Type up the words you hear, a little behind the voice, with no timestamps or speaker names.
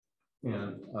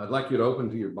And I'd like you to open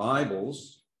to your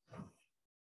Bibles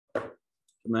to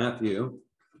Matthew.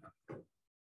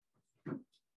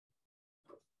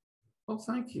 Oh,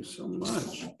 thank you so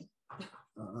much.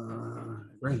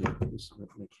 Right here.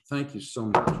 Thank you so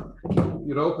much.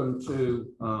 You'd open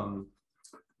to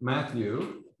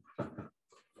Matthew.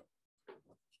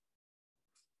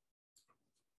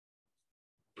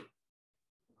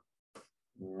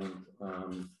 And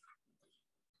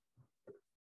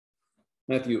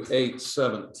Matthew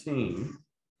 8:17.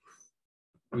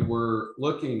 We were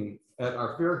looking at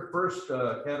our first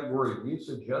category of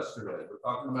usage yesterday. We're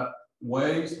talking about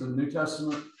ways the New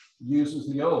Testament uses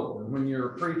the Old. And when you're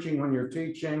preaching, when you're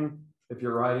teaching, if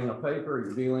you're writing a paper,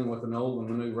 you're dealing with an old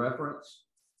and a new reference,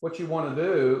 what you want to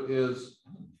do is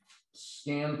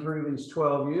scan through these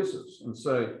 12 uses and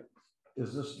say,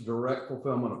 is this direct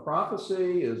fulfillment of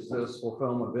prophecy? Is this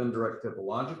fulfillment of indirect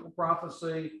typological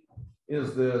prophecy?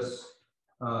 Is this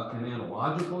an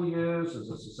analogical use? Is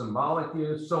this a symbolic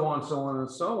use? So on, so on,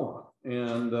 and so on.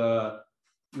 And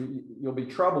you'll be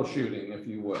troubleshooting, if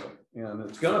you will. And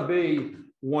it's going to be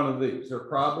one of these. There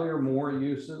probably are more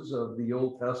uses of the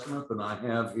Old Testament than I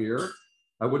have here.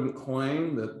 I wouldn't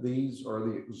claim that these are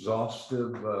the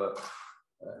exhaustive,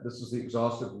 this is the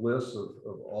exhaustive list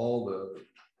of all the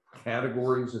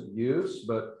categories of use,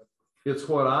 but it's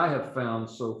what I have found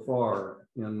so far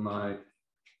in my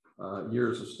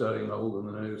years of studying Old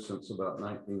and the New since about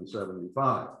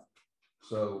 1975.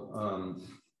 So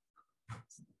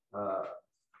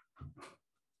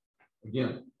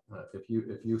again, if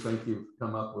you think you've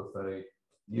come up with a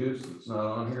use that's not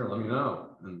on here, let me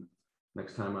know. And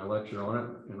next time I lecture on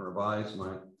it and revise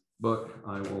my book,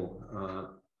 I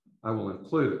will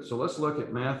include it. So let's look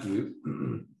at Matthew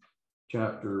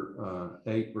chapter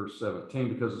 8, verse 17,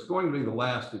 because it's going to be the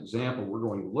last example we're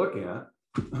going to look at.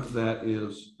 That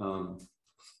is an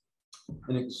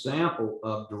example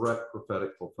of direct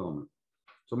prophetic fulfillment.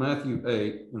 So Matthew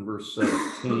 8 and verse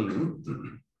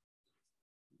 17,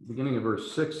 beginning of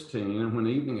verse 16, and when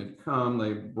evening had come,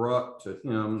 they brought to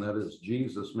him, that is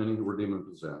Jesus, many who were demon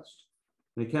possessed.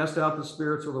 And he cast out the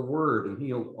spirits with a word and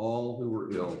healed all who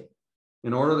were ill,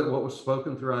 in order that what was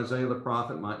spoken through Isaiah the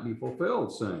prophet might be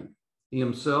fulfilled, saying, he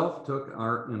himself took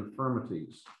our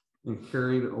infirmities and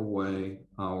carried away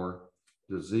our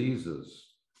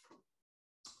diseases.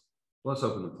 Let's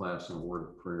open the class in a word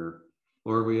of prayer.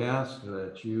 Lord, we ask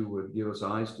that you would give us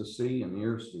eyes to see and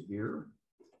ears to hear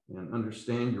and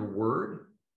understand your word,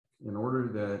 in order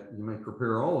that you may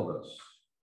prepare all of us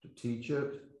to teach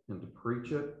it and to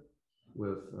preach it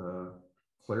with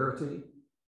clarity,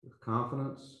 with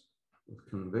confidence, with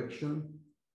conviction,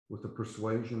 with the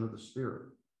persuasion of the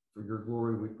Spirit. For your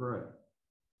glory we pray.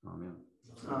 Amen.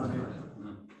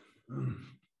 Amen.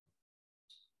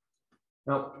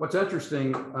 Now, what's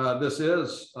interesting, this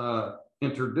is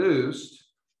introduced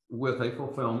with a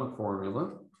fulfillment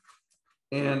formula.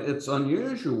 And it's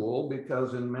unusual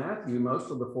because in Matthew, most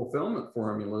of the fulfillment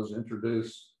formulas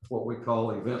introduce what we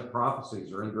call event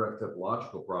prophecies or indirect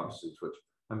typological prophecies, which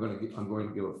I'm going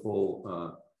to give a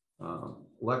full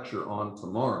lecture on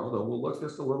tomorrow, though we'll look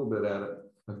just a little bit at it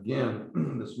again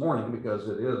this morning because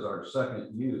it is our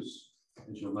second use,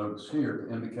 as you'll notice here,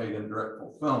 to indicate indirect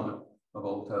fulfillment of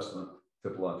Old Testament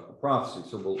typological prophecy.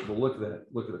 So we'll look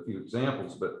at a few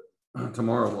examples, but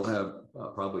tomorrow we'll have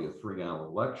probably a 3-hour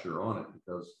lecture on it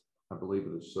because I believe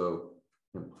it is so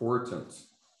important.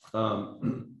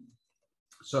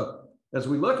 So as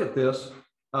we look at this,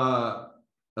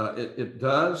 it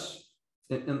does,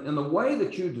 in the way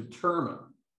that you determine,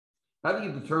 how do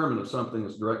you determine if something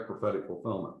is direct prophetic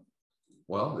fulfillment?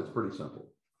 Well, it's pretty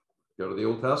simple. Go to the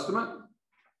Old Testament.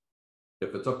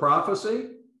 If it's a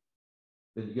prophecy,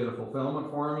 did you get a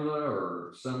fulfillment formula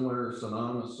or similar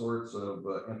synonymous sorts of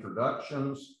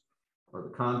introductions, or the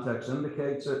context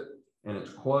indicates it, and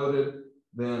it's quoted,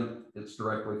 then it's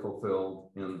directly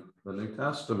fulfilled in the New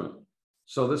Testament.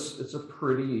 So it's a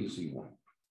pretty easy one.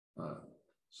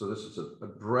 So this is a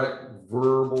direct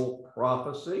verbal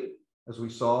prophecy, as we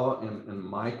saw in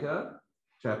Micah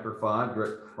chapter 5,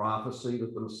 direct prophecy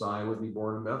that the Messiah would be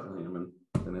born in Bethlehem,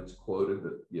 and it's quoted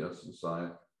that yes, the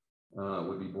Messiah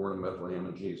would be born in Bethlehem,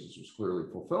 and Jesus was clearly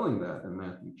fulfilling that in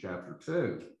Matthew chapter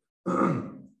 2.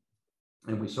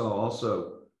 And we saw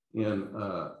also in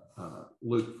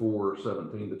Luke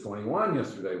 4:17-21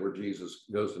 yesterday, where Jesus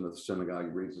goes into the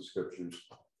synagogue, reads the scriptures,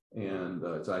 and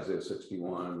it's Isaiah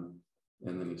 61,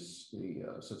 and then he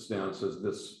sits down and says,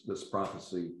 this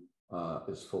prophecy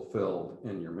is fulfilled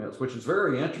in your midst, which is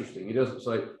very interesting. He doesn't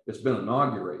say it's been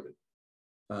inaugurated.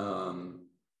 It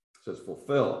says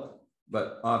fulfilled.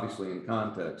 But obviously, in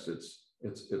context,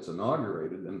 it's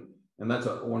inaugurated, And that's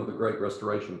one of the great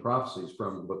restoration prophecies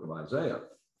from the book of Isaiah.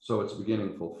 So it's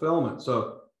beginning fulfillment.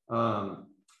 So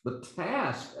the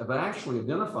task of actually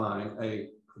identifying a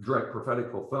direct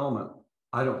prophetic fulfillment,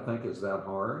 I don't think is that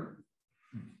hard.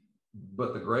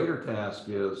 But the greater task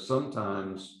is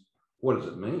sometimes, what does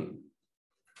it mean?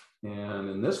 And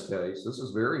in this case, this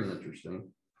is very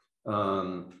interesting.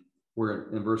 Where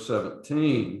in verse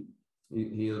 17,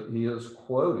 he is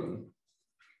quoting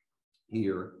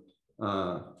here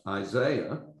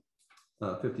Isaiah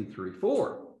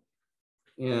 53:4,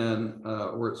 and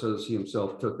where it says he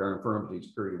himself took our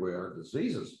infirmities, carried away our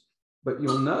diseases. But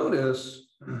you'll notice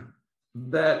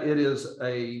that it is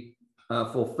a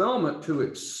fulfillment to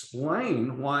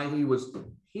explain why he was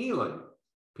healing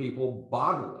people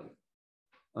bodily,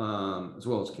 as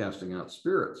well as casting out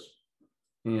spirits.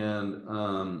 And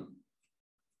of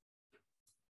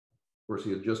course,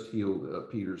 he had just healed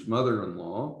Peter's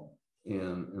mother-in-law,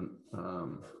 and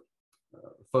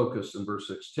focus in verse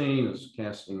 16 is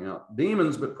casting out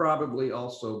demons, but probably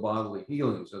also bodily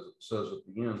healings, as it says at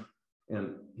the end.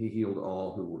 And he healed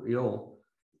all who were ill.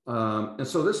 And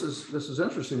so this is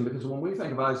interesting, because when we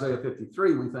think of Isaiah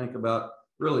 53, we think about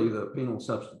really the penal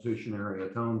substitutionary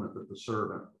atonement that the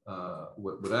servant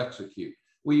would execute.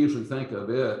 We usually think of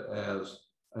it as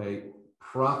a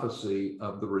prophecy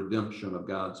of the redemption of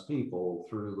God's people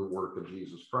through the work of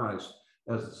Jesus Christ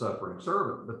as the suffering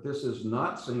servant. But this is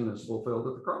not seen as fulfilled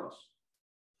at the cross.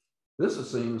 This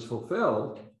is seen as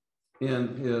fulfilled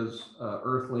in his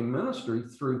earthly ministry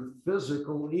through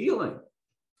physical healing.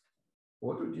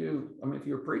 What would you, I mean, if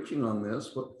you're preaching on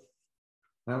this,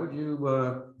 how would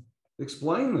you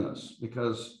explain this?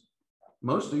 Because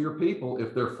most of your people,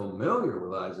 if they're familiar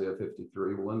with Isaiah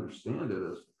 53, will understand it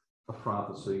as a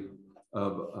prophecy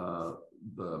of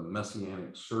the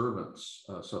messianic servant's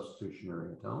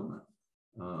substitutionary atonement.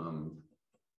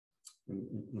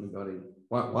 Anybody?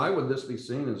 Why would this be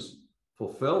seen as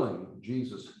fulfilling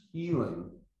Jesus' healing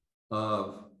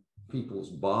of people's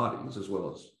bodies as well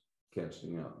as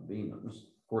casting out demons?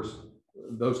 Of course,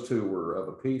 those two were of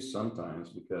a piece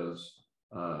sometimes, because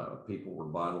people were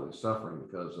bodily suffering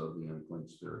because of the unclean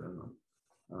spirit in them.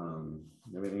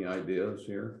 Have any ideas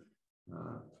here?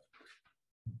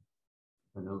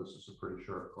 I know this is a pretty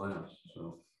short class,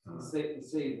 so. The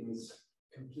saving is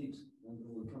complete and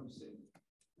all-encompassing,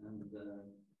 and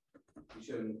he's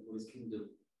showing his kingdom,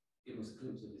 giving us a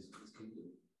glimpse of his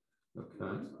kingdom.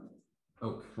 Okay.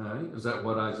 Okay. Is that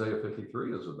what Isaiah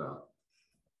 53 is about?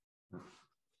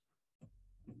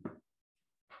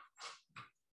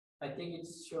 I think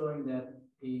it's showing that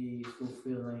he's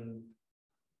fulfilling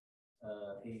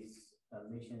his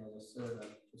mission as a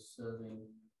servant, to serving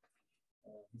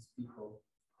his people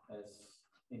as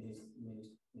in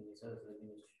his earthly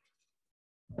ministry.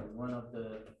 And one of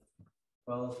the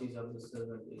qualities of the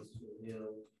servant is to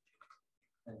heal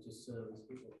and to serve his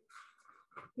people.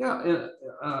 Yeah, and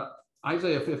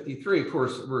Isaiah 53, of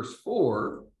course, verse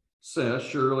 4 says,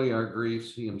 surely our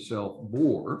griefs he himself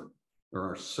bore, or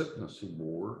our sickness he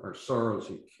bore, our sorrows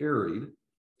he carried,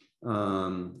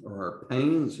 or our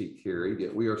pains he carried,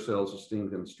 yet we ourselves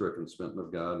esteemed him stricken, smitten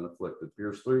of God, and afflicted,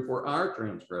 pierced through for our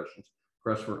transgressions,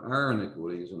 crushed for our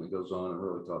iniquities. And it goes on and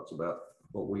really talks about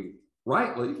what we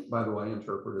rightly, by the way,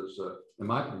 interpret as, in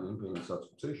my opinion, being a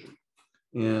substitution.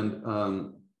 And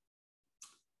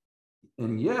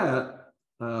yet,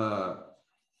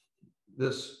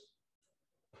 this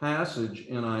passage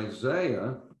in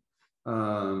Isaiah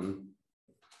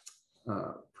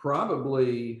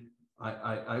probably,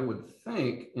 I would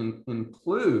think,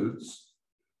 includes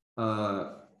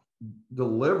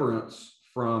deliverance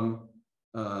from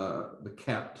the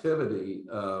captivity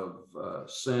of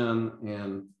sin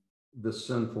and the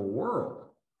sinful world.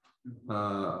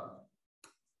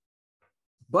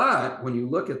 But when you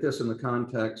look at this in the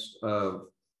context of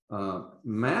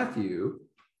Matthew,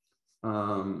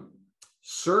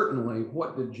 certainly,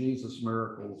 what did Jesus'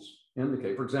 miracles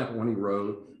indicate? For example, when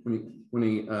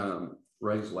he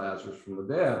raised Lazarus from the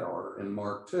dead, or in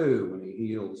Mark 2, when he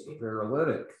heals the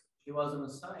paralytic. He was the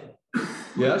Messiah.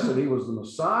 Yes, and he was the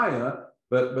Messiah.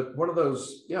 But what are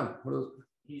those? Yeah, what are those?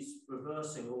 He's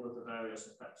reversing all of the various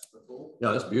effects before.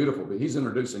 Yeah, that's beautiful. But he's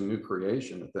introducing new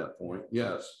creation at that point.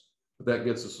 Yes, but that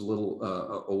gets us a little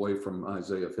away from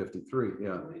Isaiah 53.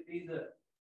 Yeah. Would it be that,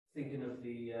 thinking of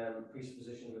the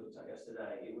presupposition we looked at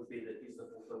yesterday, it would be that he's the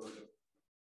fulfillment of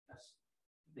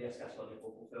the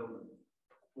eschatological fulfillment?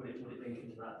 Would it link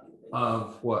into that?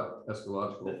 Of what?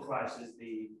 Eschatological? That Christ is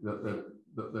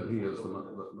that he is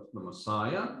the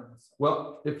Messiah.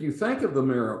 Well, if you think of the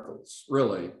miracles,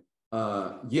 really,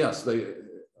 yes, they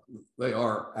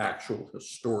are actual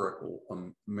historical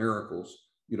miracles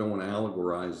You don't want to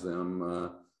allegorize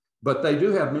them, but they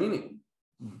do have meaning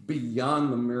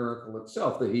beyond the miracle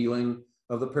itself. The healing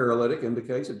of the paralytic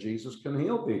indicates that Jesus can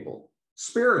heal people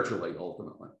spiritually,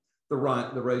 ultimately. The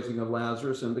raising of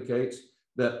Lazarus indicates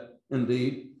that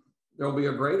indeed there will be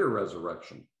a greater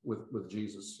resurrection with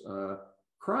Jesus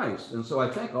Christ. And so I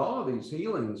think all of these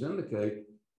healings indicate,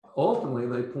 ultimately,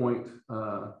 they point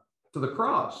to the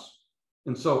cross.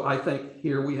 And so I think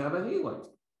here we have a healing.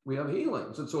 We have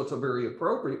healings. And so it's a very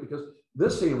appropriate, because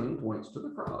this healing points to the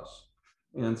cross.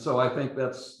 And so I think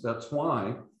that's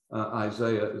why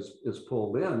Isaiah is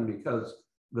pulled in, because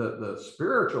the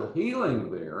spiritual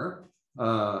healing there,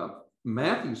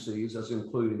 Matthew sees as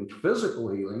including physical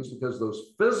healings, because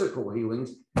those physical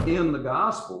healings in the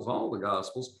Gospels, all the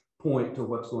Gospels, point to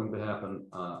what's going to happen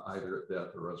either at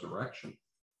death or resurrection.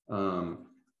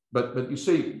 But you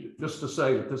see, just to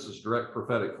say that this is direct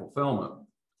prophetic fulfillment,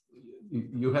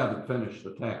 you haven't finished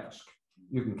the task.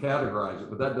 You can categorize it,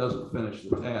 but that doesn't finish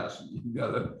the task. You've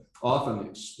got to often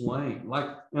explain. Like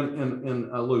in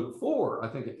Luke 4, I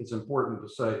think it's important to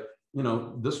say,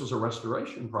 this was a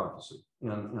restoration prophecy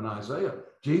in Isaiah.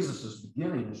 Jesus is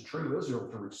beginning his true Israel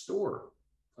to restore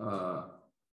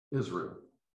Israel,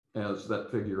 as that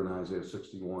figure in Isaiah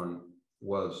 61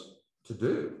 was to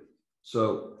do.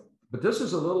 So, but this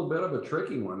is a little bit of a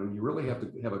tricky one, and you really have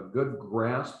to have a good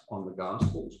grasp on the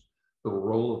Gospels, the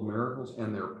role of miracles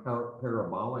and their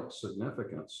parabolic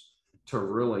significance to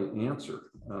really answer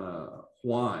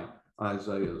why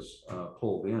Isaiah is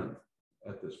pulled in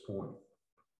at this point.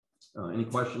 Any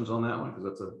questions on that one?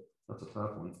 Because that's a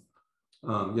tough one.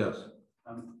 Yes.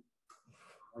 How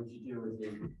do you deal with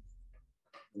the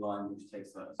line which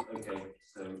takes that? Okay,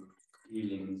 so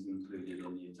healing is included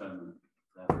in the atonement.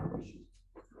 Therefore,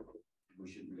 we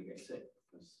shouldn't really get sick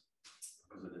because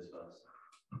of this verse.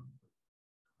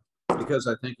 Because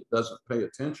I think it doesn't pay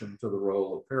attention to the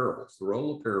role of parables. The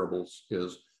role of parables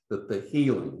is that the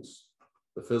healings,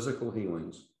 the physical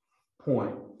healings,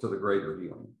 point to the greater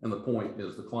healing. And the point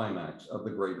is the climax of the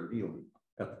greater healing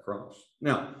at the cross.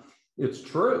 Now, it's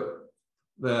true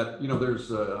that,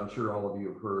 there's, I'm sure all of you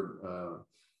have heard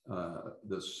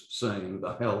this saying,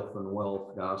 the health and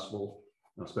wealth gospel,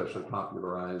 especially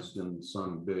popularized in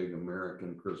some big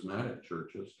American charismatic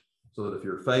churches, so that if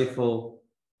you're faithful,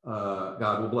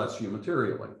 God will bless you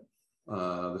materially.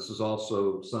 This is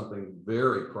also something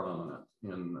very prominent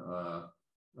in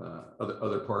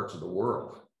other parts of the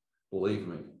world, believe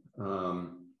me.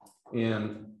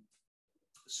 And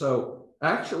so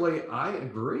actually, I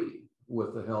agree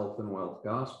with the health and wealth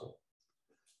gospel.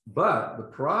 But the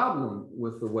problem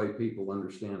with the way people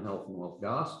understand health and wealth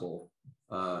gospel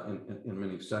in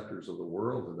many sectors of the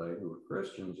world today who are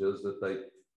Christians is that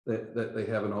they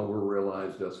have an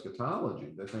over-realized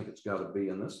eschatology. They think it's got to be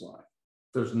in this life.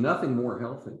 There's nothing more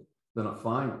healthy than a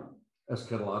final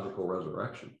eschatological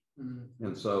resurrection. Mm-hmm.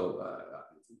 And so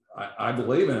I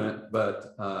believe in it,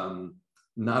 but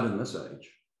not in this age.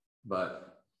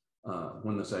 But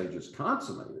when this age is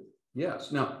consummated,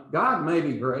 yes. Now, God may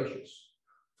be gracious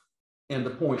and to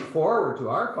point forward to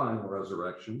our final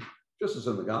resurrection, just as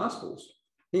in the Gospels.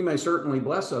 He may certainly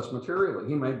bless us materially.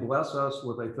 He may bless us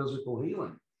with a physical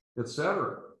healing,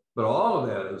 etc. But all of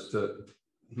that is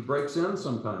he breaks in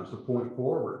sometimes to point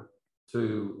forward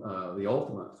to the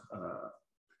ultimate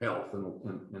health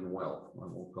and wealth.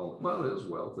 We'll call it, well, it is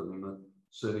wealth. I mean, the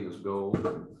city is gold,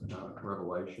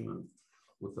 Revelation, and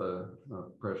with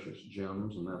precious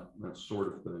gems and that sort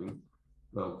of thing.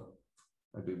 Though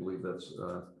I do believe that's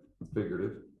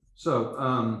figurative.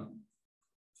 So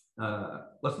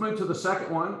let's move to the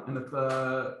second one. And if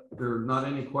there are not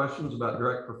any questions about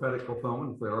direct prophetic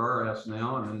fulfillment, if there are, ask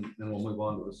now, and then we'll move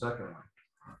on to the second one.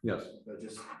 Yes. But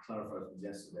just to clarify from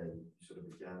yesterday, you sort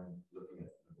of began looking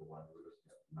at number one, we were looking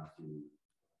at Matthew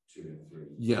 2 and 3.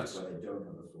 Yes. Where they don't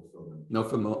have a fulfillment. No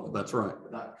fulfillment. That's right.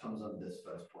 But that comes under this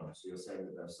first point. So you're saying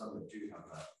that there's some that do have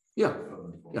that. Yeah.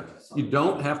 Fulfillment Yeah. You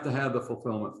don't have to have the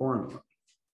fulfillment formula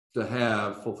to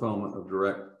have fulfillment of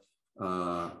direct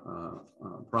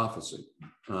prophecy.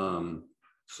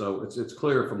 So it's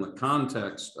clear from the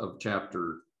context of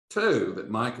chapter 2 that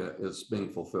Micah is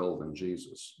being fulfilled in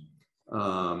Jesus.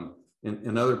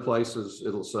 In other places,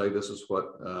 it'll say this is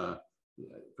what,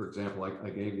 for example, I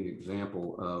gave the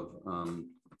example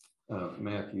of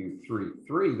Matthew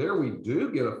 3:3. There we do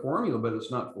get a formula, but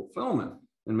it's not fulfillment.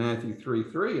 In Matthew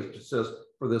 3:3, it just says,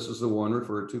 for this is the one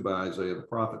referred to by Isaiah the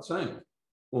prophet, saying.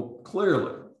 Well,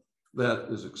 clearly, that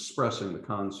is expressing the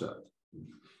concept.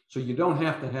 So you don't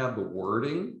have to have the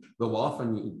wording, though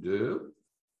often you do,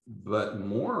 but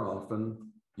more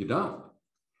often you don't.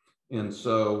 And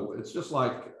so it's just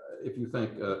like if you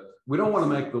think, we don't want to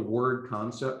make the word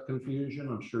concept confusion.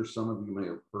 I'm sure some of you may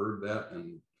have heard that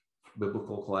in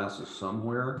biblical classes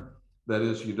somewhere. That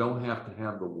is, you don't have to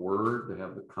have the word to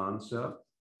have the concept.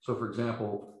 So for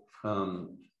example,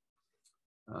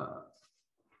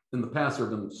 in the past, there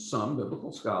have been some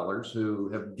biblical scholars who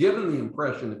have given the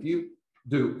impression,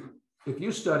 if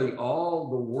you study all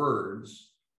the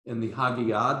words in the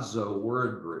hagiadzo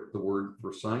word group, the word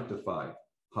for sanctified,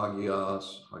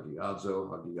 hagios, hagiadzo,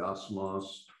 hagiosmos,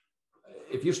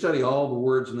 if you study all the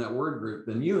words in that word group,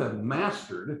 then you have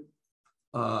mastered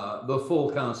the full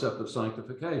concept of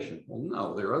sanctification. Well,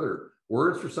 no, there are other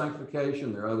words for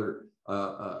sanctification. There are other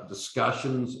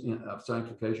discussions of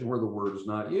sanctification where the word is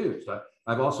not used.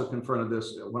 I've also confronted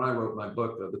this when I wrote my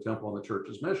book, The Temple and the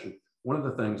Church's Mission. One of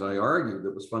the things I argued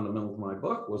that was fundamental to my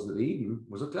book was that Eden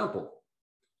was a temple.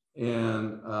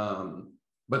 And,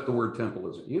 but the word temple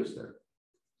isn't used there.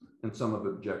 And some have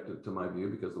objected to my view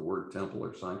because the word temple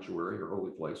or sanctuary or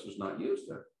holy place is not used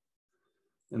there.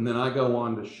 And then I go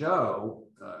on to show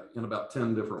in about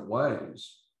 10 different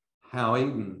ways how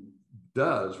Eden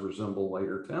does resemble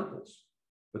later temples,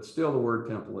 but still the word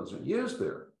temple isn't used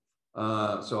there.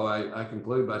 So I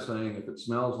conclude by saying if it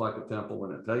smells like a temple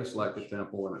and it tastes like a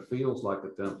temple and it feels like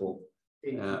a temple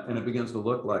and it begins to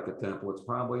look like a temple, it's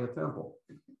probably a temple.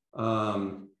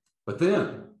 But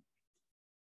then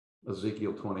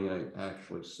Ezekiel 28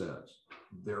 actually says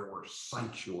there were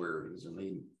sanctuaries in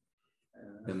Eden.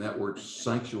 And that word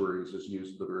sanctuaries is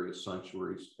used the various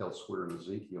sanctuaries elsewhere in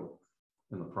Ezekiel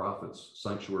and the prophets,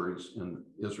 sanctuaries in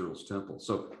Israel's temple.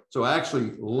 So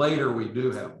actually later we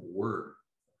do have the word.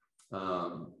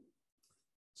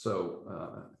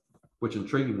 Which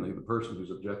intriguingly, the person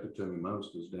who's objected to me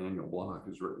most is Daniel Block,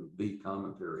 who's written the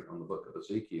commentary on the book of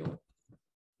Ezekiel.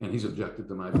 And he's objected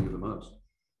to my view the most,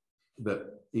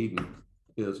 that Eden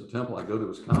is a temple. I go to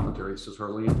his commentary, he says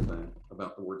hardly anything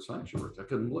about the word sanctuary. I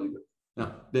couldn't believe it.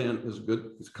 Now, Dan is a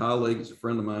good, he's a colleague, he's a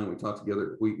friend of mine. We talk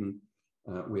together at Wheaton.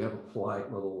 We have a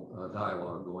polite little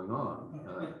dialogue going on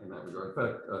in that regard. In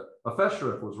fact, a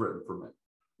Feshrift was written for me,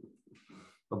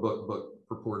 a book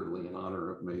purportedly in honor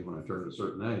of me when I turned a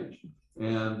certain age.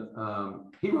 And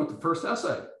he wrote the first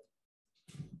essay.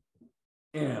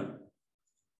 And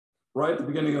right at the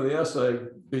beginning of the essay,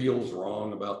 Beale's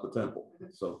wrong about the temple.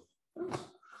 So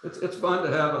it's fun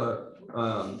to have a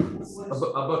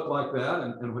book like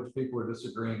that in which people are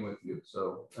disagreeing with you.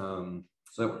 So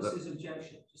what's his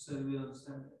objection, just so we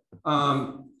understand it?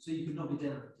 So you could not be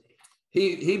done.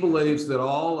 He believes that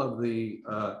all of the,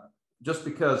 just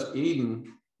because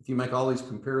Eden, if you make all these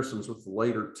comparisons with the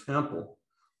later temple,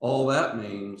 all that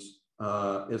means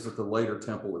is that the later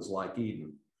temple is like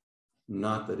Eden,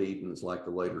 not that Eden is like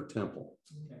the later temple.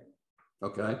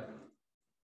 Okay?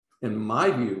 And my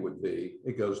view would be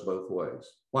it goes both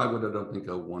ways. Why would it only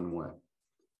go one way?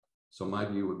 So my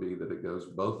view would be that it goes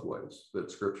both ways,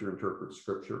 that Scripture interprets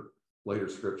Scripture, later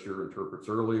Scripture interprets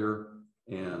earlier,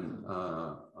 and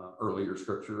earlier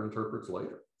Scripture interprets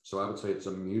later. So I would say it's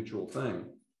a mutual thing.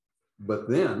 But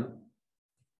then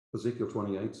Ezekiel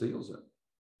 28 seals it.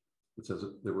 It says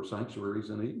that there were sanctuaries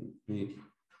in Eden.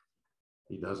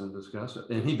 He doesn't discuss it.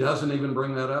 And he doesn't even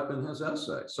bring that up in his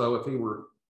essay. So if he were,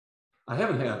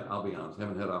 I'll be honest, I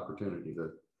haven't had opportunity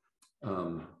to,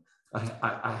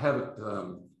 I haven't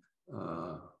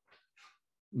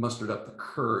mustered up the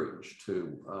courage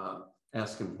to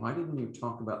ask him, why didn't you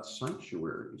talk about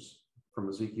sanctuaries from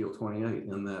Ezekiel 28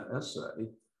 in that essay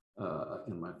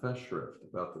in my Feshrift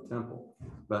about the temple?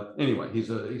 But anyway, he's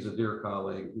a dear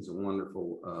colleague. He's a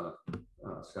wonderful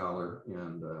scholar,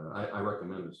 and I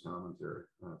recommend his commentary.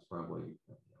 It's probably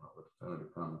a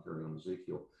definitive commentary on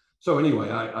Ezekiel. So anyway,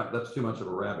 that's too much of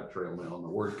a rabbit trail now on the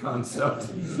word concept,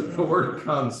 the word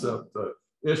concept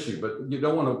issue. But you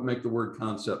don't want to make the word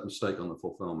concept mistake on the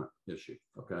fulfillment issue.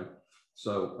 Okay,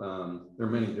 so there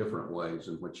are many different ways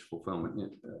in which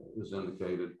fulfillment is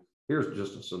indicated. Here's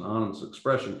just a synonymous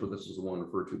expression for this is the one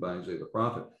referred to by Isaiah the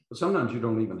prophet. But sometimes you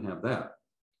don't even have that.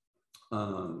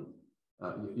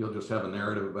 You'll just have a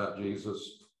narrative about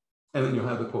Jesus, and then you'll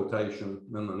have the quotation,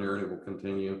 then the narrative will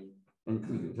continue, and you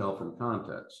can tell from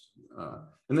context.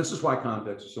 And this is why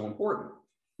context is so important.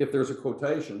 If there's a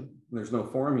quotation, and there's no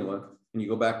formula, and you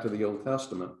go back to the Old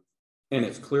Testament, and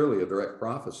it's clearly a direct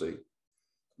prophecy,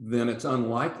 then it's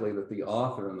unlikely that the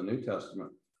author in the New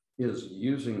Testament is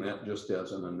using that just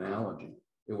as an analogy.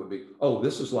 It would be, oh,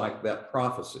 this is like that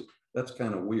prophecy. That's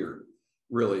kind of weird.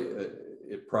 Really,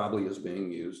 it probably is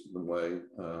being used in the way,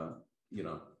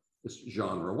 this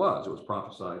genre was. It was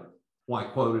prophesied. Why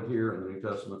quoted here in the New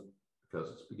Testament? Because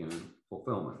it's beginning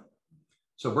fulfillment.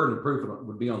 So burden of proof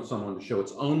would be on someone to show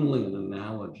it's only an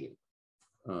analogy.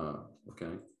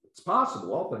 Okay. It's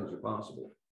possible. All things are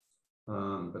possible,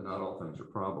 but not all things are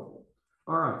probable.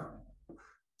 All right.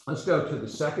 Let's go to the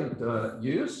second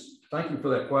use. Thank you for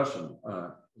that question.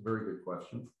 Very good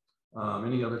question.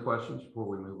 Any other questions before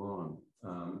we move on?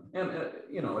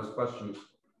 As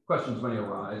questions may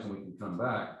arise, and we can come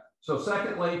back. So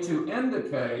secondly, to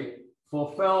indicate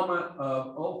fulfillment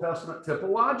of Old Testament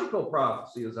typological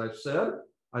prophecy. As I've said,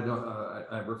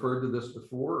 I've referred to this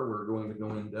before. We're going to go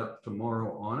in depth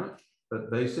tomorrow on it.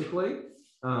 But basically,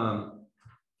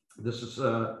 this is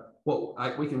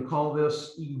we can call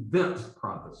this event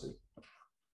prophecy.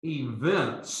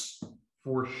 Events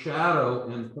foreshadow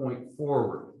and point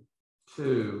forward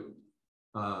to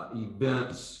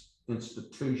events,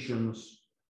 institutions,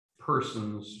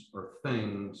 persons, or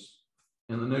things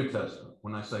in the New Testament.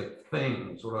 When I say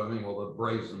things, what do I mean? Well, the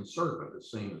brazen serpent is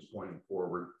seen as pointing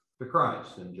forward to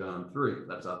Christ in John 3.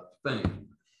 That's a thing.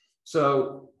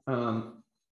 So,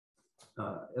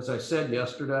 as I said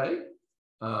yesterday,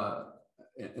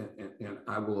 and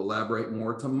I will elaborate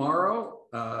more tomorrow,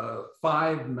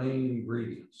 5 main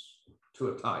ingredients to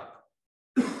a type.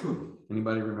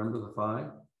 Anybody remember the 5?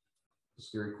 A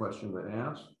scary question to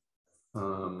ask.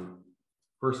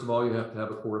 First of all, you have to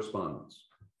have a correspondence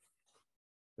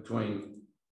between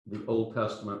the Old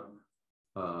Testament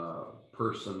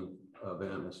person,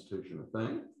 event, institution, or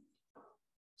thing.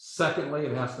 Secondly,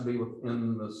 it has to be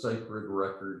within the sacred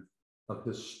record of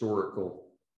historical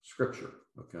scripture,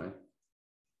 okay?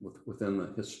 Within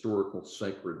the historical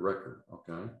sacred record,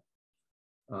 okay?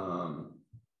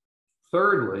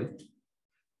 Thirdly,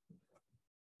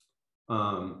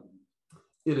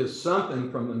 it is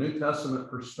something from the New Testament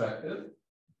perspective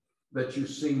that you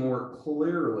see more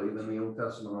clearly than the Old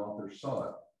Testament authors saw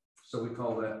it. So we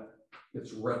call that,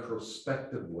 it's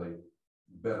retrospectively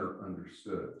better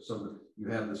understood. So that you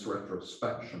have this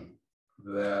retrospection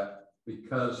that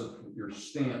because of your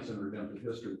stance in redemptive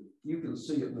history, you can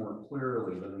see it more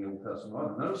clearly than the Old Testament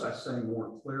author. Notice I say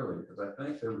more clearly because I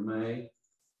think there may,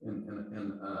 in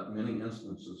many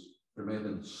instances, there may have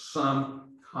been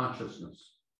some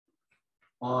consciousness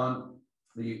on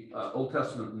the Old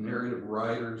Testament narrative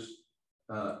writer's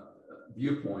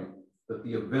viewpoint that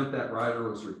the event that writer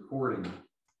was recording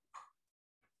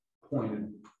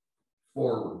pointed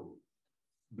forward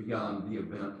beyond the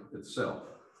event itself.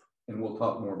 And we'll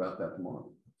talk more about that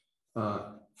tomorrow.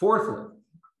 Fourthly,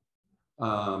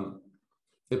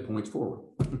 it points forward.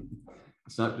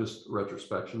 It's not just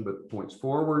retrospection, but points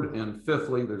forward. And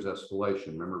fifthly, there's escalation.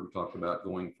 Remember, we talked about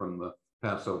going from the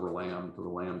Passover lamb to the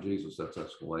lamb Jesus, that's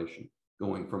escalation.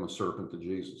 Going from a serpent to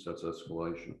Jesus, that's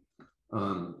escalation.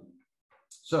 Those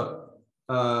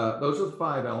are the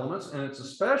 5 elements, and it's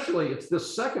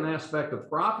this second aspect of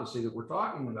prophecy that we're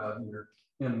talking about here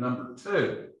in number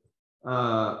 2,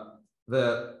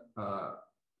 that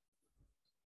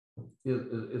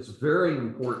it's very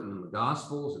important in the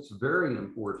Gospels. It's very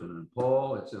important in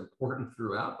Paul. It's important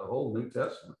throughout the whole New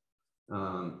Testament,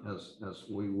 as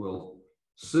we will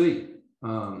see.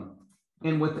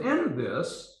 And within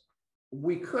this,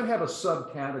 we could have a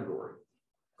subcategory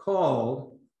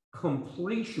called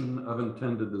completion of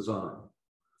intended design.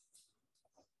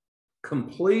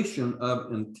 Completion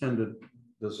of intended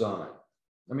design.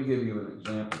 Let me give you an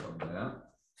example of that.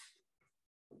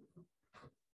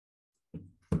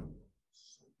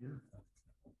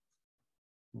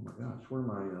 Oh my gosh, where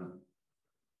am I?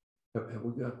 Have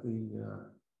we got the,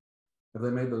 have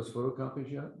they made those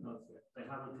photocopies yet? Not yet. They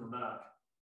haven't come back.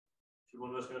 Do you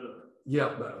want us to go look?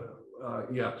 Yeah,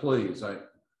 yeah, please. I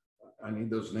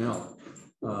need those now.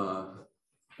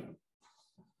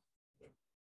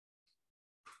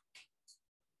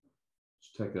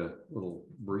 Just take a little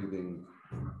breathing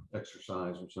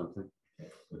exercise or something.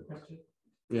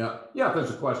 Yeah, if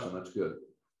there's a question, that's good.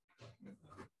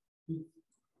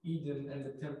 Eden and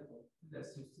the temple, there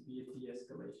seems to be a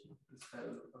de-escalation instead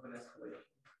of an escalation.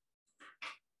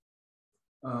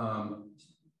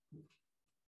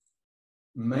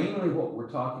 Mainly what we're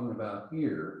talking about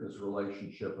here is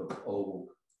relationship of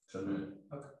old to new.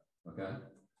 Okay.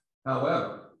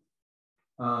 However,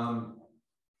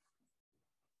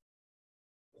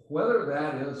 whether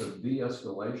that is a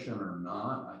de-escalation or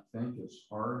not, I think it's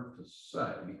hard to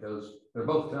say because they're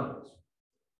both temples.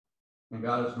 And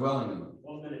God is dwelling in them.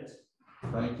 1 minute.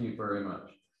 Thank you very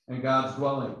much. And God's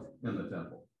dwelling in the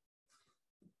temple.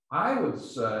 I would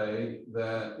say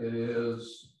that it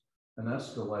is an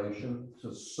escalation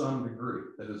to some degree.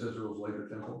 That is Israel's later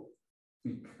temple.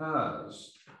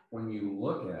 Because when you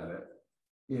look at it,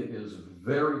 it is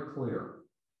very clear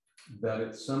that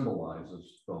it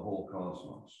symbolizes the whole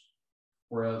cosmos.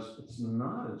 Whereas it's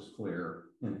not as clear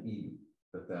in Eden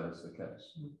that that is the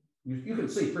case. you can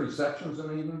see three sections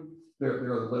in Eden.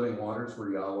 There are the living waters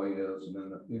where Yahweh is, and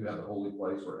then you have the holy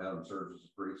place where Adam serves as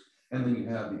a priest, and then you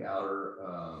have the outer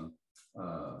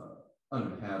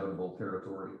uninhabitable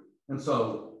territory. And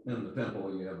so in the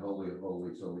temple, you have Holy of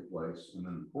Holies, holy place, and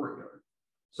then the courtyard.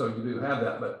 So you do have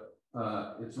that, but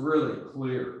it's really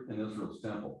clear in Israel's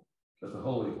temple that the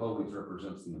Holy of Holies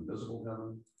represents the invisible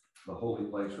heaven, the holy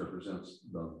place represents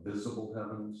the visible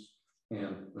heavens,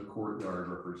 and the courtyard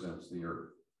represents the earth.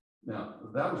 Now,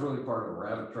 that was really part of a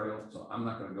rabbit trail, so I'm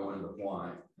not going to go into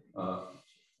why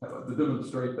to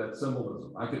demonstrate that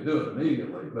symbolism. I could do it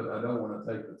immediately, but I don't want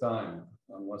to take the time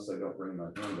unless they don't bring my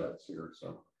handouts here.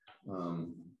 So,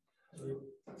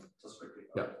 just quickly,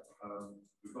 yeah.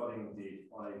 Regarding the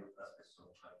 5 aspects of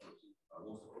psychology,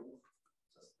 what's the rule?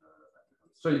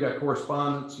 So you got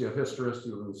correspondence, you have historist,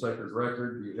 you have the sacred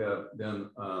record, you have then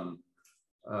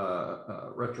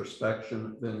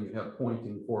retrospection, then you have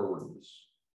pointing forwardness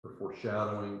or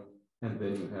foreshadowing, and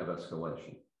then you have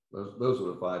escalation. Those are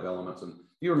the 5 elements. And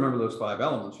if you remember those 5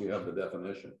 elements, you have the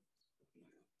definition.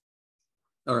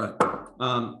 All right.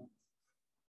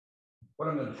 What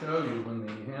I'm going to show you when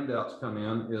the handouts come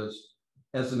in is,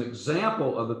 as an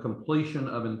example of the completion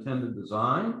of intended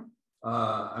design,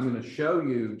 I'm going to show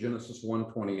you Genesis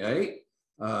 1:28,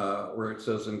 where it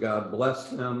says, and God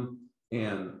blessed them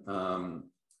and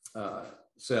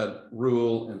said,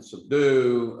 rule and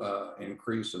subdue,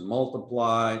 increase and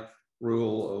multiply,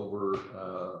 rule over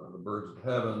the birds of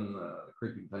heaven, the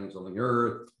creeping things on the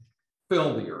earth,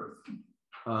 fill the earth.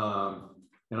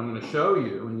 And I'm going to show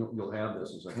you, and you'll have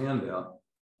this as a handout,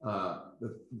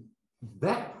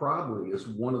 that probably is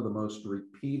one of the most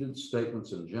repeated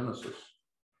statements in Genesis.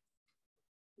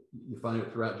 You find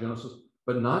it throughout Genesis,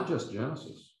 but not just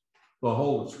Genesis, the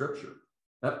whole of Scripture.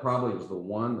 That probably is the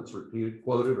one that's repeated,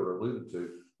 quoted, or alluded to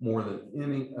more than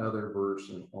any other verse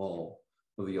in all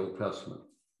of the Old Testament,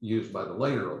 used by the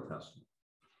later Old Testament.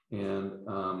 And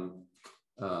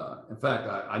in fact,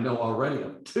 I know already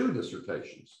of 2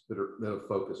 dissertations that have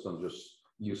focused on just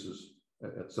uses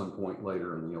at some point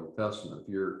later in the Old Testament. If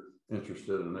you're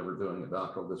interested in ever doing a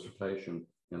doctoral dissertation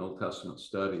in Old Testament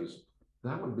studies,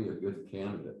 that would be a good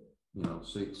candidate. You know,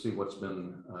 see what's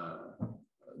been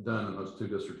done in those 2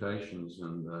 dissertations,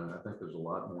 and I think there's a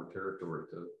lot more territory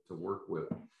to work with.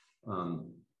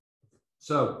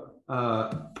 So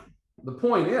the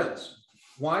point is,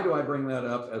 why do I bring that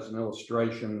up as an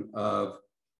illustration of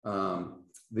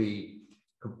the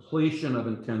completion of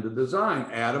intended design?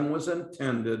 Adam was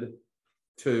intended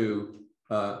to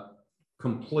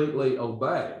completely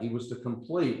obey. He was to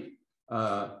complete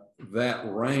that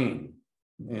reign.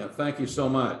 And thank you so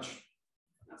much.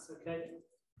 That's okay.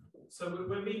 So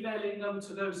we're emailing them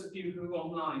to those of you who are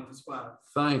online as well.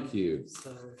 Thank you.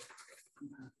 So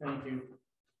thank you.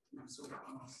 That's all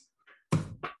I ask.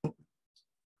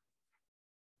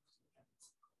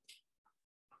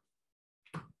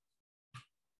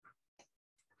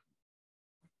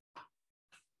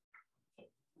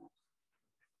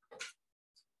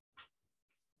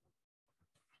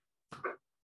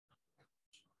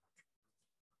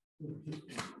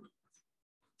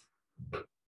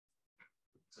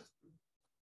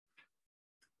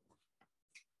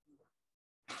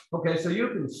 Okay, so you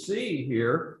can see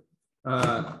here,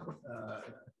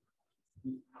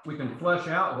 we can flesh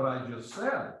out what I just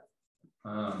said.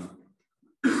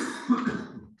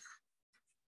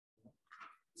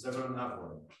 Does everyone have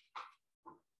one?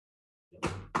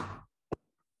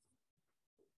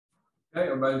 Okay,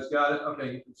 everybody's got it.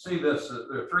 Okay, you can see this.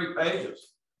 There are 3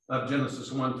 pages of Genesis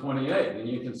 1:28, and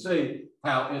you can see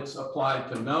how it's applied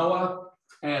to Noah,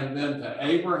 and then to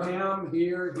Abraham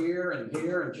here, here, and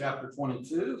here in chapter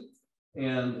 22.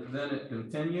 And then it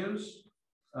continues.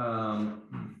 Now,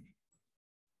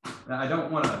 I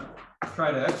don't want to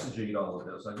try to exegete all of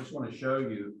this. I just want to show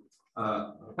you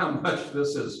how much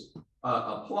this is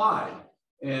applied.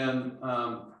 And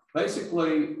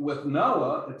basically, with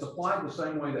Noah, it's applied the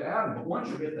same way to Adam. But once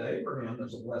you get to Abraham,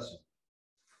 there's a blessing.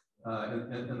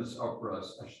 And this, or I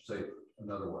should say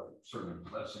another way, certainly a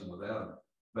blessing with Adam.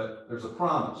 But there's a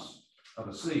promise of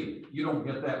a seed. You don't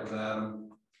get that with Adam,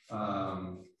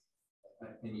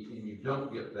 and you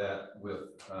don't get that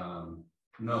with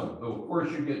Noah. Though, of course,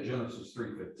 you get Genesis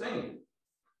 3:15,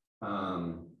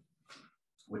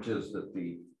 which is that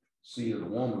the seed of the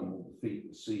woman will defeat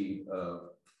the seed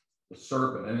of the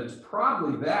serpent. And it's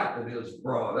probably that is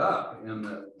brought up in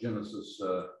the Genesis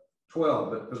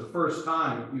 12. But for the first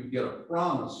time, you get a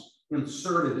promise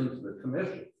inserted into the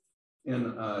commission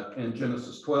in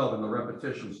Genesis 12 and the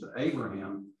repetitions to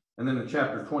Abraham. And then in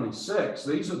chapter 26,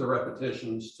 these are the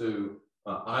repetitions to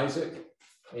Isaac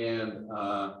and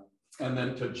and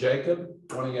then to Jacob,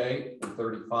 28 and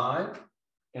 35,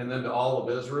 and then to all of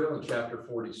Israel in chapter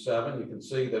 47. You can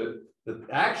see that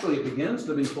it begins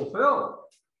to be fulfilled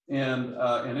in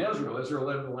Israel. Israel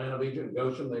lived in the land of Egypt and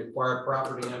Goshen. They acquired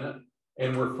property in it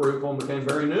and were fruitful and became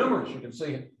very numerous. You can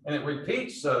see, and it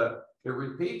repeats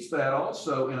that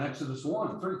also in Exodus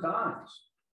 1 3 times,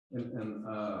 in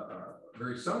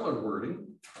very similar wording,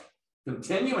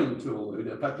 continuing to allude.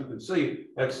 In fact, you can see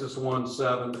Exodus 1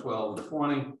 7, 12, and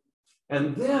 20.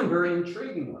 And then, very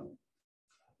intriguingly,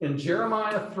 in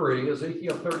Jeremiah 3,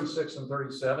 Ezekiel 36 and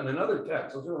 37, and other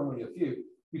texts, those are only a few,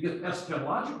 you get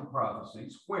eschatological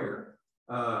prophecies where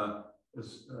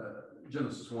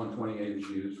Genesis 1:28 is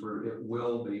used, where it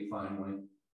will be finally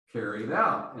carried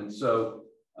out. And so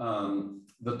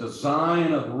the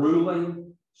design of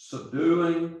ruling,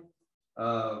 subduing,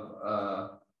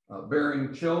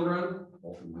 bearing children,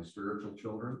 ultimately spiritual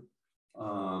children,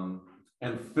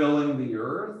 and filling the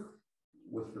earth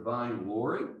with divine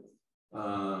glory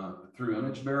through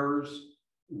image bearers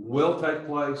will take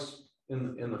place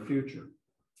in the future.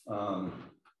 And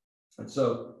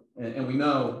we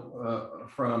know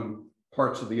from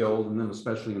parts of the Old and then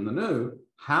especially in the New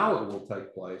how it will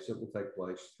take place. It will take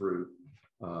place through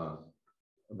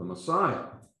the Messiah.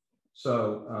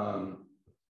 So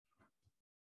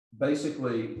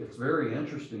basically, it's very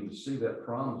interesting to see that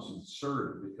promise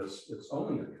inserted because it's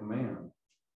only a command.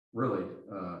 Really,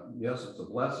 yes, it's a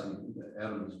blessing.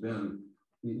 Adam has been,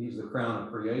 he's the crown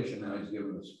of creation. Now he's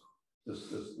given this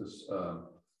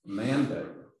mandate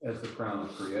as the crown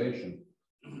of creation,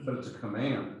 but it's a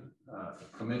command,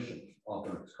 commission,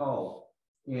 often it's called.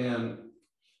 And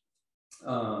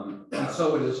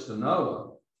so it is to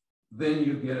Noah. Then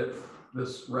you get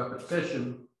this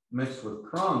repetition mixed with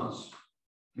promise,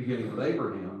 beginning with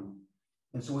Abraham.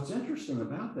 And so what's interesting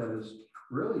about that is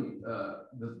really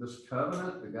this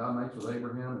covenant that God makes with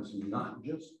Abraham is not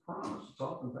just promise. It's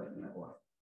often taken that way.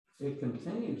 It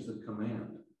continues the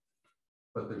command,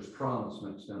 but there's promise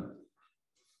mixed in it.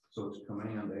 So it's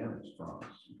command and it's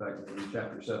promise. In fact, in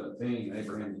chapter 17,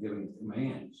 Abraham is giving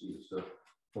commands he is to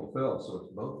fulfill. So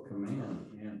it's both command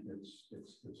and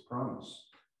it's promise.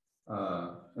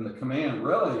 And the command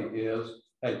really is,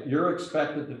 hey, you're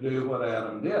expected to do what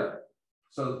Adam did.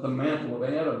 So that the mantle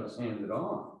of Adam is handed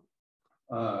on.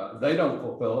 They don't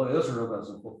fulfill it. Israel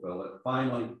doesn't fulfill it.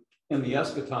 Finally, in the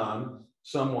eschaton,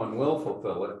 someone will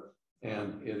fulfill it,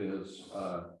 and it is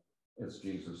it's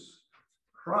Jesus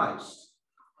Christ.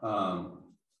 You'll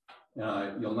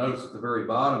notice at the very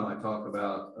bottom, I talk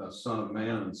about Son of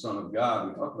Man and Son of God.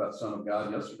 We talked about Son of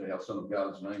God yesterday, how Son of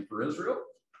God is named for Israel.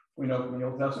 We know from the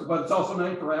Old Testament, but it's also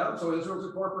named for Adam, so Israel's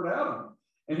a corporate Adam.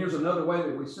 And here's another way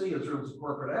that we see Israel's a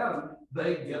corporate Adam.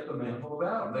 They get the mantle of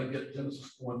Adam. They get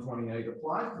Genesis 1:28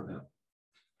 applied to them.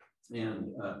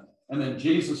 And then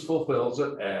Jesus fulfills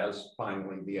it as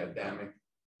finally the Adamic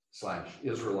 /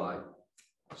 Israelite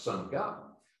Son of God.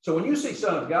 So when you see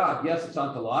Son of God, yes, it's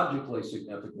ontologically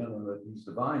significant in that he's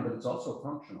divine, but it's also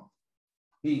functional.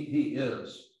 He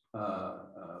is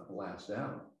the last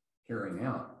Adam, carrying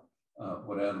out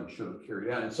what Adam should have carried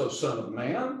out. And so Son of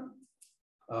Man,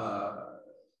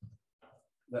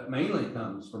 that mainly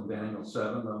comes from Daniel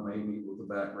 7, though maybe with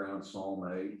the background Psalm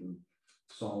 8 and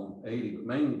Psalm 80, but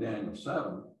mainly Daniel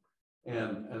 7.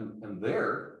 And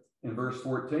there in verse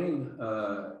 14,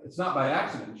 it's not by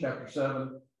accident in chapter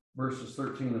 7, verses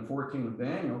 13 and 14 of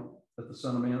Daniel, that the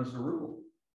Son of Man is to rule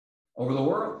over the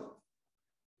world.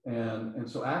 And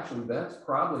so actually that's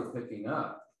probably picking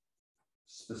up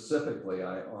specifically,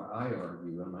 I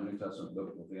argue in my New Testament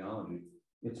biblical theology,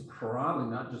 it's probably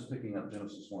not just picking up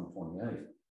Genesis 1:28,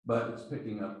 but it's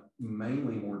picking up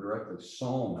mainly more directly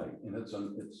Psalm 8, and it's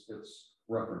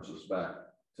references back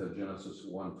to Genesis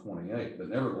 1:28. But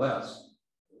nevertheless,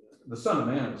 the Son of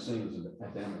Man is seen as an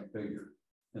Adamic figure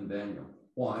in Daniel.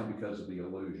 Why? Because of the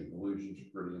illusion. Illusions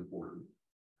are pretty important.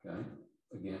 Okay.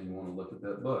 Again, you want to look at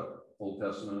that book, Old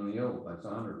Testament and the Old. That's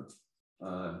under it.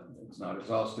 It's not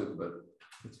exhaustive, but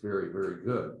it's very, very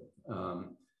good.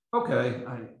 Okay.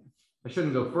 I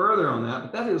shouldn't go further on that,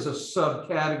 but that is a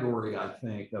subcategory, I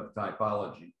think, of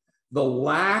typology. The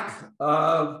lack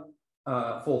of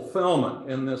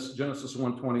fulfillment in this Genesis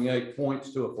 1:28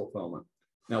 points to a fulfillment.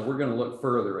 Now, we're going to look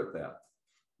further at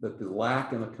that the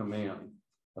lack in a command,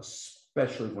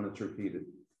 especially when it's repeated.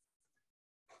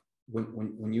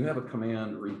 When you have a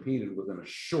command repeated within a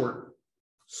short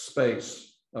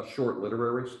space, a short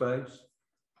literary space,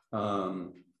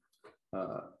 and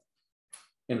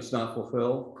it's not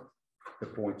fulfilled,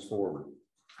 it points forward.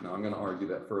 Now, I'm going to argue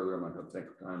that further. I'm not going to take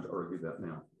the time to argue that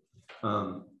now.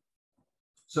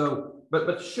 But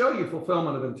to show you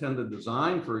fulfillment of intended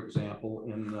design, for example,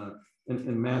 in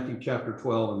in Matthew chapter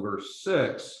 12 and verse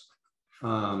 6.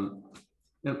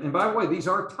 And by the way, these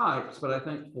are types, but I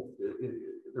think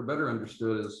they're better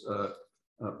understood as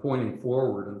pointing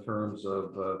forward in terms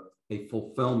of a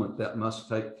fulfillment that must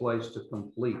take place to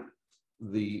complete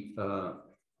the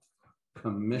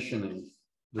commissioning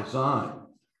design.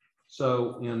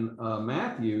 So in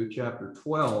Matthew chapter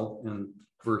 12 and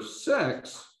verse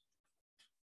 6,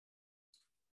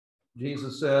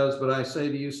 Jesus says, "But I say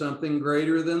to you, something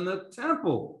greater than the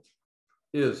temple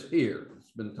is here."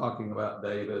 It's been talking about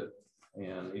David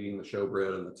and eating the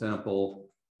showbread in the temple.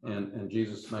 And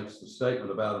Jesus makes the statement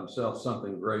about himself,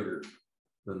 something greater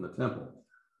than the temple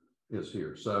is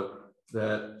here. So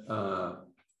that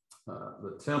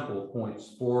the temple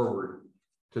points forward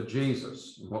to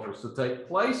Jesus. And what was to take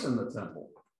place in the temple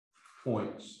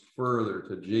points further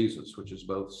to Jesus, which is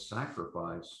both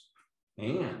sacrifice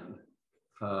and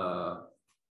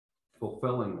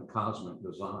fulfilling the cosmic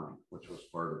design, which was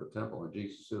part of the temple. And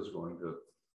Jesus is going to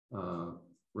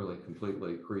really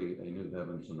completely create a new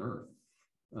heavens and earth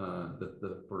that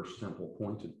the first temple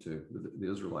pointed to, the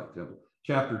Israelite temple.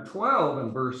 Chapter 12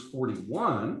 and verse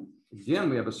 41, again,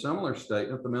 we have a similar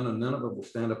statement. The men of Nineveh will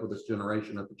stand up with this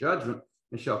generation at the judgment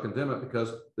and shall condemn it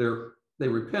because they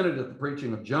repented at the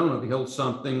preaching of Jonah. Behold,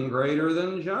 something greater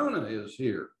than Jonah is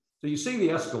here. So you see the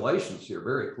escalations here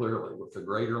very clearly with the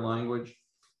greater language.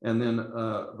 And then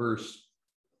verse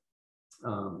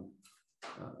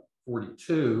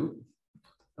 42,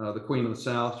 the queen of the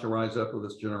south shall rise up with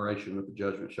this generation at the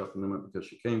judgment shall condemn it because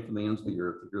she came from the ends of the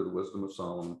earth to hear the wisdom of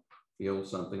Solomon. Behold,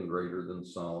 something greater than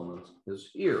Solomon is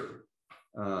here.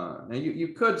 Now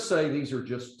you could say these are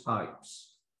just types.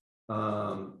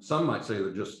 Some might say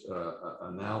they're just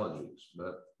analogies,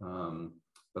 but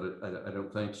I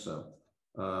don't think so.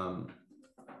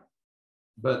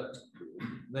 But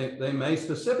they may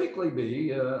specifically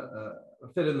be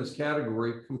fit in this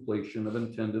category of completion of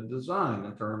intended design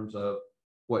in terms of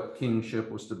what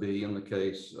kingship was to be in the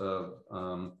case of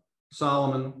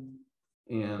Solomon,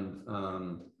 and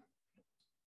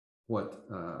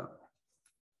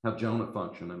how Jonah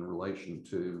functioned in relation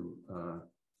to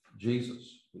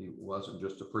Jesus. He wasn't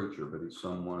just a preacher, but he's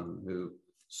someone who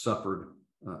suffered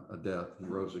a death and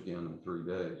rose again in 3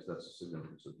 days. That's the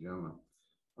significance of Jonah.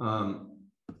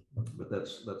 But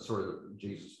that's sort of,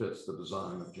 Jesus fits the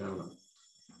design of Jonah.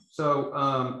 So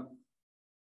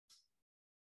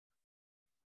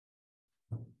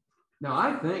now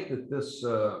I think that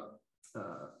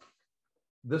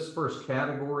this first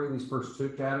category, these first two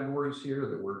categories here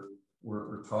that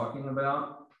we're talking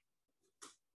about,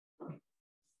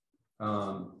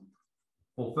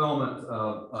 fulfillment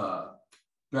of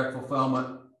direct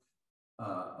fulfillment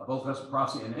of Old Testament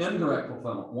prophecy and indirect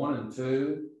fulfillment, 1 and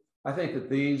 2. I think that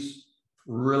these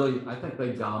really, I think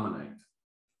they dominate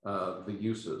the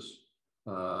uses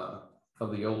of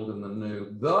the old and the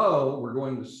new, though we're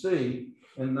going to see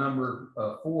in number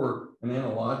 4 an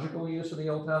analogical use of the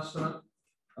Old Testament.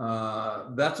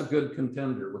 That's a good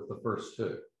contender with the first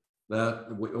two.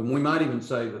 That we might even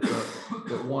say that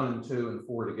that 1 and 2 and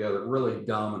 4 together really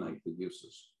dominate the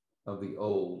uses of the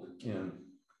old and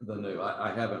the new.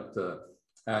 I haven't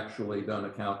actually done a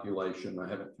calculation. I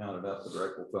haven't counted up the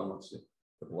direct fulfillments,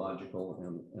 the logical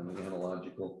and the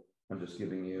analogical. I'm just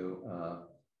giving you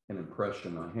an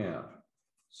impression I have.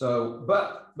 So,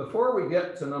 but before we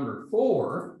get to number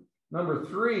 4, number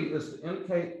 3 is to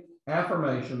indicate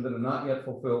affirmation that a not yet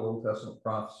fulfilled Old Testament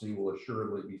prophecy will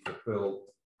assuredly be fulfilled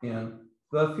in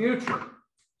the future.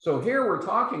 So here we're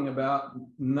talking about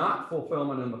not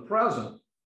fulfillment in the present,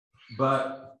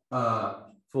 but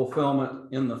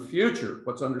fulfillment in the future.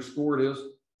 What's underscored is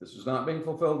this is not being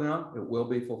fulfilled now. It will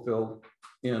be fulfilled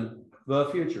in the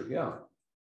future. Yeah.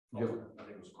 I think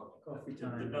it was Coffee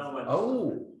time.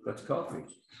 Oh, that's coffee.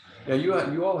 Yeah,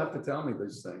 you all have to tell me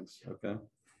these things. Okay.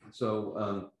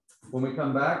 So when we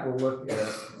come back, we'll look at.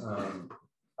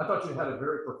 I thought you had a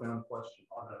very profound question.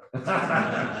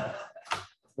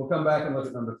 We'll come back and look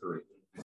at number 3.